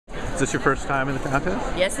this your first time in the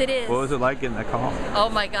contest? Yes, it is. What was it like getting that call? Oh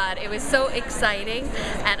my God, it was so exciting,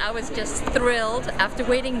 and I was just thrilled after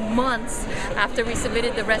waiting months after we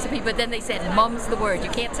submitted the recipe, but then they said, "Mum's the word, you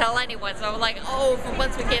can't tell anyone." So I'm like, oh, for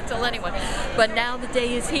months we can't tell anyone. But now the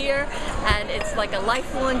day is here, and it's like a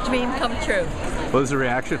lifelong dream come true. What was the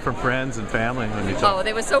reaction from friends and family when you told? Oh,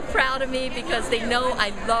 they were so proud of me because they know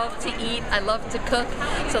I love to eat, I love to cook,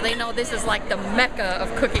 so they know this is like the mecca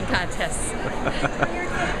of cooking contests.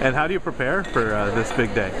 And how do you prepare for this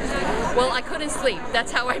big day? Well, I couldn't sleep.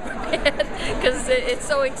 That's how I prepared, because it's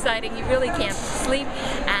so exciting. You really can't sleep.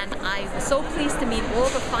 And I was so pleased to meet all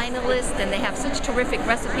the finalists, and they have such terrific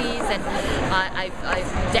recipes. And I've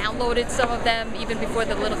downloaded some of them even before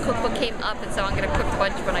the little cookbook came up, and so I'm going to cook a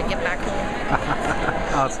bunch when I get back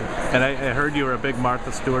home. Awesome. And I heard you were a big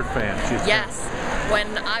Martha Stewart fan. Yes.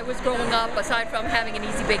 When I was growing up, aside from having an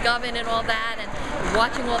easy bake oven and all that, and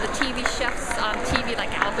watching all the TV chefs on TV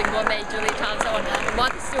like Alvin Gourmet, Julia Child, and so on,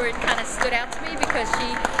 Martha Stewart kind of stood out to me because she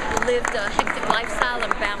lived a hectic lifestyle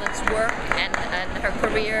and balanced work and her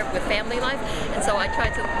career with family life, and so I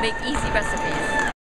tried to make easy recipes.